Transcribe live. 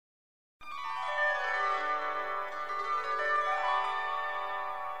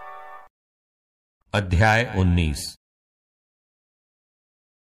अध्याय 19।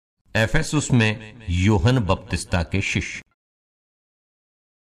 एफेसुस में यूहन बपतिस्ता के शिष्य।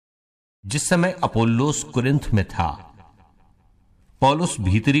 जिस समय अपोल्लोस कुरिन्थ में था, पौलुस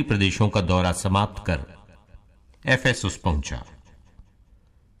भीतरी प्रदेशों का दौरा समाप्त कर एफेसुस पहुंचा।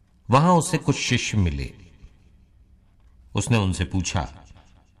 वहां उसे कुछ शिष्य मिले। उसने उनसे पूछा,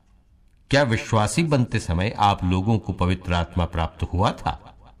 क्या विश्वासी बनते समय आप लोगों को पवित्र आत्मा प्राप्त हुआ था?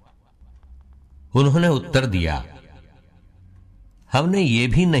 उन्होंने उत्तर दिया, हमने ये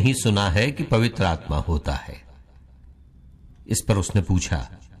भी नहीं सुना है कि पवित्र आत्मा होता है। इस पर उसने पूछा,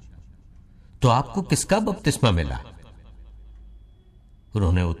 तो आपको किसका बपतिस्मा मिला?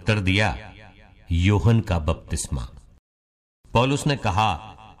 उन्होंने उत्तर दिया, यूहन का बपतिस्मा। पौलुस ने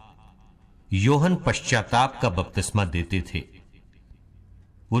कहा, यूहन पश्चाताप का बपतिस्मा देते थे।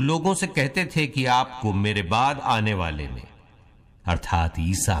 वो लोगों से कहते थे कि आपको मेरे बाद आने वाले में, अर्थात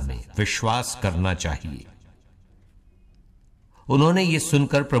ईसा में विश्वास करना चाहिए। उन्होंने यह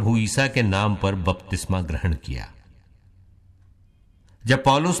सुनकर प्रभु ईसा के नाम पर बपतिस्मा ग्रहण किया। जब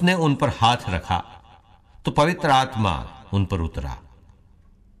पौलुस ने उन पर हाथ रखा तो पवित्र आत्मा उन पर उतरा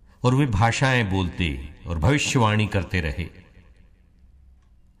और वे भाषाएं बोलते और भविष्यवाणी करते रहे।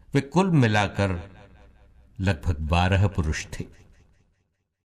 वे कुल मिलाकर लगभग 12 पुरुष थे।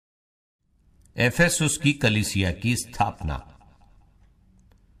 एफेसुस की कलीसिया की स्थापना।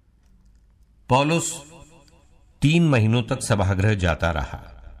 पौलुस 3 महीनों तक सभागृह जाता रहा।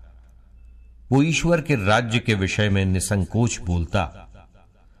 वो ईश्वर के राज्य के विषय में निसंकोच बोलता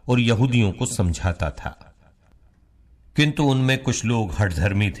और यहूदियों को समझाता था। किंतु उनमें कुछ लोग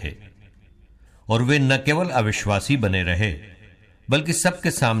हठधर्मी थे और वे न केवल अविश्वासी बने रहे, बल्कि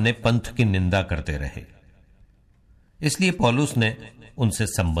सबके सामने पंथ की निंदा करते रहे। इसलिए पौलुस ने उनसे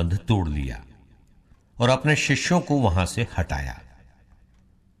संबंध तोड़ लिया और अपने शिष्यों को वहां से हटाया।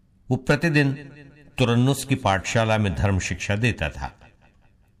 वो प्रतिदिन तुरन्नुस की पाठशाला में धर्म शिक्षा देता था।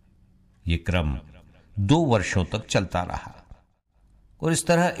 यह क्रम 2 वर्षों तक चलता रहा और इस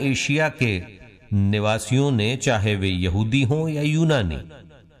तरह एशिया के निवासियों ने, चाहे वे यहूदी हों या यूनानी,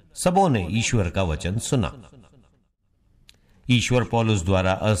 सबों ने ईश्वर का वचन सुना। ईश्वर पौलुस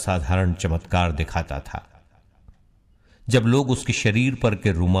द्वारा असाधारण चमत्कार दिखाता था। जब लोग उसके शरीर पर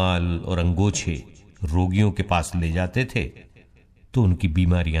के रुमाल और अंगोछे रोगियों के पास ले जाते थे तो उनकी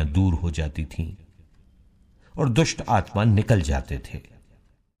बीमारियां दूर हो जाती थीं और दुष्ट आत्मा निकल जाते थे।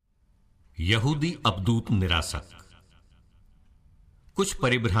 यहूदी अबदूत निरासक। कुछ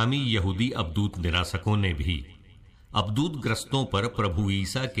परिभ्रामी यहूदी अबदूत निरासकों ने भी अबदूतग्रस्तों पर प्रभु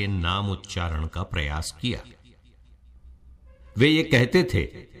ईसा के नाम उच्चारण का प्रयास किया। वे ये कहते थे,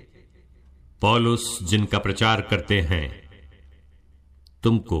 पौलुस जिनका प्रचार करते हैं,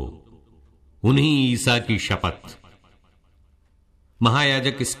 तुमको उन्हीं ईसा की शपथ।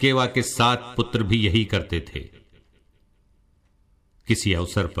 महायाजक स्केवा के 7 पुत्र भी यही करते थे। किसी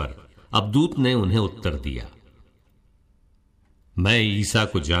अवसर पर अबदूत ने उन्हें उत्तर दिया, मैं ईसा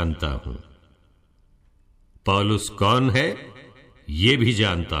को जानता हूं, पौलुस कौन है यह भी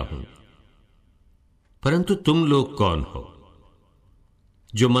जानता हूं, परंतु तुम लोग कौन हो?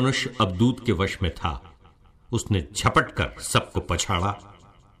 जो मनुष्य अबदूत के वश में था, उसने झपट कर सबको पछाड़ा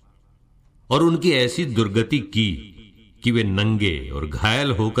और उनकी ऐसी दुर्गति की कि वे नंगे और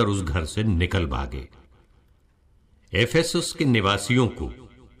घायल होकर उस घर से निकल भागे। एफेसुस के निवासियों को,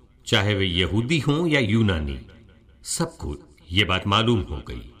 चाहे वे यहूदी हों या यूनानी, सबको यह बात मालूम हो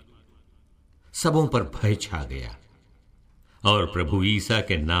गई। सबों पर भय छा गया और प्रभु ईसा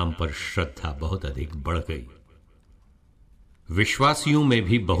के नाम पर श्रद्धा बहुत अधिक बढ़ गई। विश्वासियों में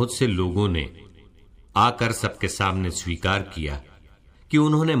भी बहुत से लोगों ने आकर सबके सामने स्वीकार किया कि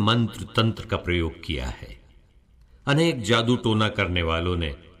उन्होंने मंत्र तंत्र का प्रयोग किया है। अनेक जादू टोना करने वालों ने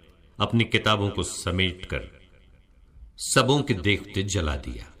अपनी किताबों को समेटकर सबों के देखते जला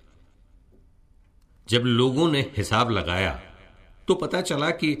दिया। जब लोगों ने हिसाब लगाया तो पता चला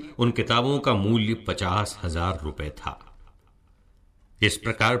कि उन किताबों का मूल्य 50,000 रुपए था। इस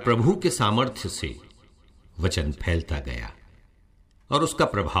प्रकार प्रभु के सामर्थ्य से वचन फैलता गया और उसका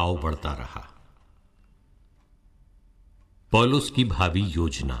प्रभाव बढ़ता रहा। पौलुस की भावी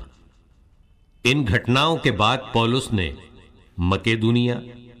योजना। इन घटनाओं के बाद पौलुस ने मकेदुनिया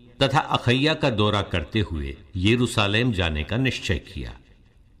तथा अखैया का दौरा करते हुए यरूशलेम जाने का निश्चय किया।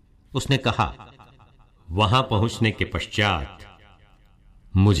 उसने कहा, वहां पहुंचने के पश्चात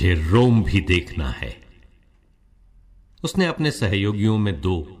मुझे रोम भी देखना है। उसने अपने सहयोगियों में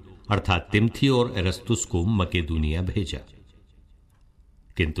 2 अर्थात तिमथी और एरस्तुस को मकेदुनिया भेजा,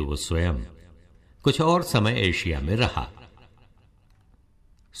 किंतु वो स्वयं कुछ और समय एशिया में रहा।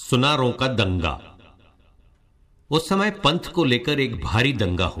 सुनारों का दंगा। उस समय पंथ को लेकर एक भारी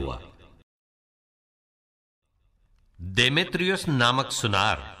दंगा हुआ। देमेत्रियस नामक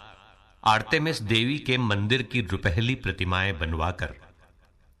सुनार आर्तेमिस देवी के मंदिर की रुपहली प्रतिमाएं बनवाकर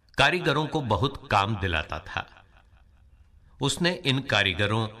कारीगरों को बहुत काम दिलाता था। उसने इन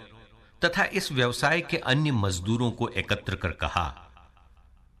कारीगरों तथा इस व्यवसाय के अन्य मजदूरों को एकत्र कर कहा,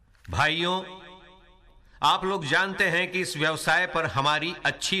 भाइयों, आप लोग जानते हैं कि इस व्यवसाय पर हमारी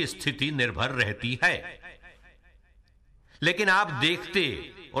अच्छी स्थिति निर्भर रहती है, लेकिन आप देखते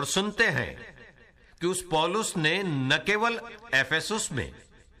और सुनते हैं कि उस पौलुस ने न केवल एफेसुस में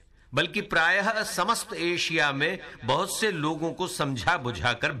बल्कि प्रायः समस्त एशिया में बहुत से लोगों को समझा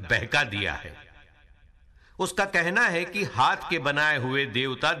बुझाकर बहका दिया है। उसका कहना है कि हाथ के बनाए हुए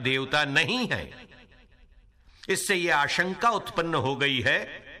देवता देवता नहीं है। इससे यह आशंका उत्पन्न हो गई है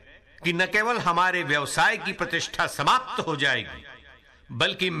कि न केवल हमारे व्यवसाय की प्रतिष्ठा समाप्त हो जाएगी,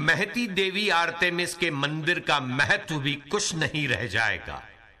 बल्कि महती देवी आर्तेमिस के मंदिर का महत्व भी कुछ नहीं रह जाएगा।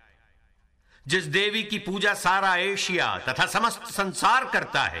 जिस देवी की पूजा सारा एशिया तथा समस्त संसार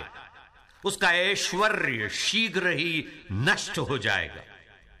करता है, उसका ऐश्वर्य शीघ्र ही नष्ट हो जाएगा।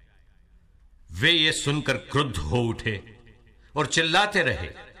 वे ये सुनकर क्रुद्ध हो उठे और चिल्लाते रहे,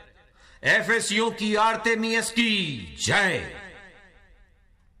 एफेसियों की आर्तेमियस की जय।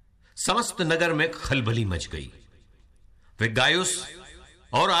 समस्त नगर में खलबली मच गई। वे गायुस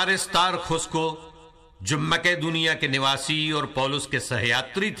और आरिस्तार्खुस को, जो मकेदुनिया के निवासी और पौलुस के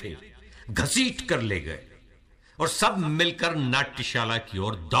सहयात्री थे, घसीट कर ले गए और सब मिलकर नाट्यशाला की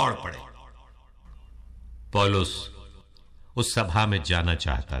ओर दौड़ पड़े। पौलुस उस सभा में जाना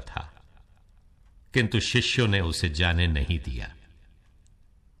चाहता था, किंतु शिष्यों ने उसे जाने नहीं दिया।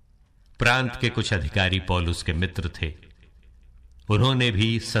 प्रांत के कुछ अधिकारी पौलुस के मित्र थे। उन्होंने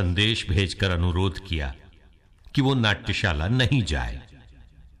भी संदेश भेजकर अनुरोध किया कि वो नाट्यशाला नहीं जाए।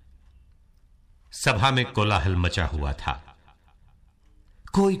 सभा में कोलाहल मचा हुआ था।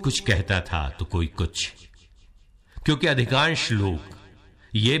 कोई कुछ कहता था तो कोई कुछ, क्योंकि अधिकांश लोग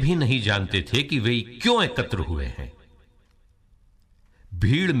ये भी नहीं जानते थे कि वे क्यों एकत्र हुए हैं।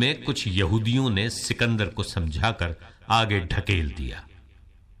 भीड़ में कुछ यहूदियों ने सिकंदर को समझाकर आगे ढकेल दिया।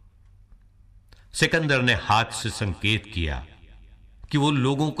 सिकंदर ने हाथ से संकेत किया कि वो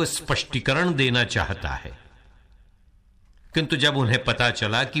लोगों को स्पष्टीकरण देना चाहता है, किंतु जब उन्हें पता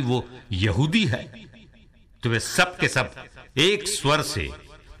चला कि वो यहूदी है, तो वे सब के सब एक स्वर से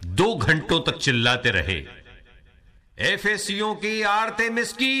 2 घंटों तक चिल्लाते रहे, एफेसियों की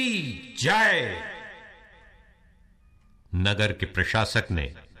आर्तेमिस की जय। नगर के प्रशासक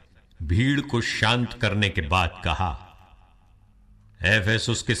ने भीड़ को शांत करने के बाद कहा,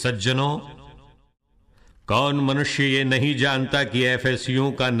 एफेसुस के सज्जनों, कौन मनुष्य ये नहीं जानता कि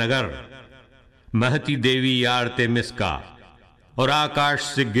एफेसियों का नगर महती देवी आर्तेमिस का और आकाश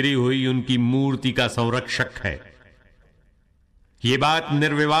से गिरी हुई उनकी मूर्ति का संरक्षक है। यह बात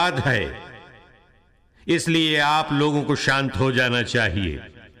निर्विवाद है, इसलिए आप लोगों को शांत हो जाना चाहिए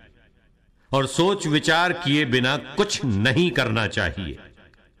और सोच विचार किए बिना कुछ नहीं करना चाहिए।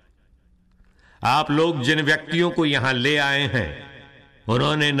 आप लोग जिन व्यक्तियों को यहां ले आए हैं,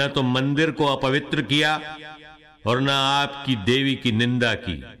 उन्होंने न तो मंदिर को अपवित्र किया और न आपकी देवी की निंदा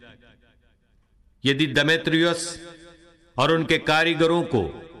की। यदि देमेत्रियस और उनके कारीगरों को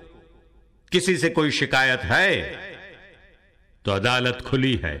किसी से कोई शिकायत है, तो अदालत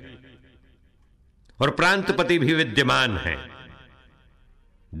खुली है और प्रांतपति भी विद्यमान है।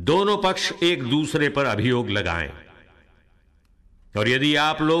 दोनों पक्ष एक दूसरे पर अभियोग लगाएं, और यदि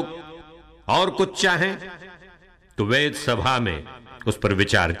आप लोग और कुछ चाहें तो वेद सभा में उस पर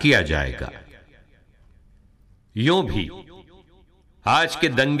विचार किया जाएगा। यूं भी आज के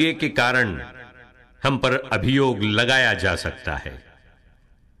दंगे के कारण हम पर अभियोग लगाया जा सकता है,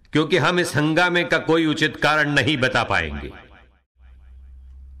 क्योंकि हम इस हंगामे का कोई उचित कारण नहीं बता पाएंगे।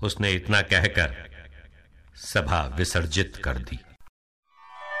 उसने इतना कहकर सभा विसर्जित कर दी।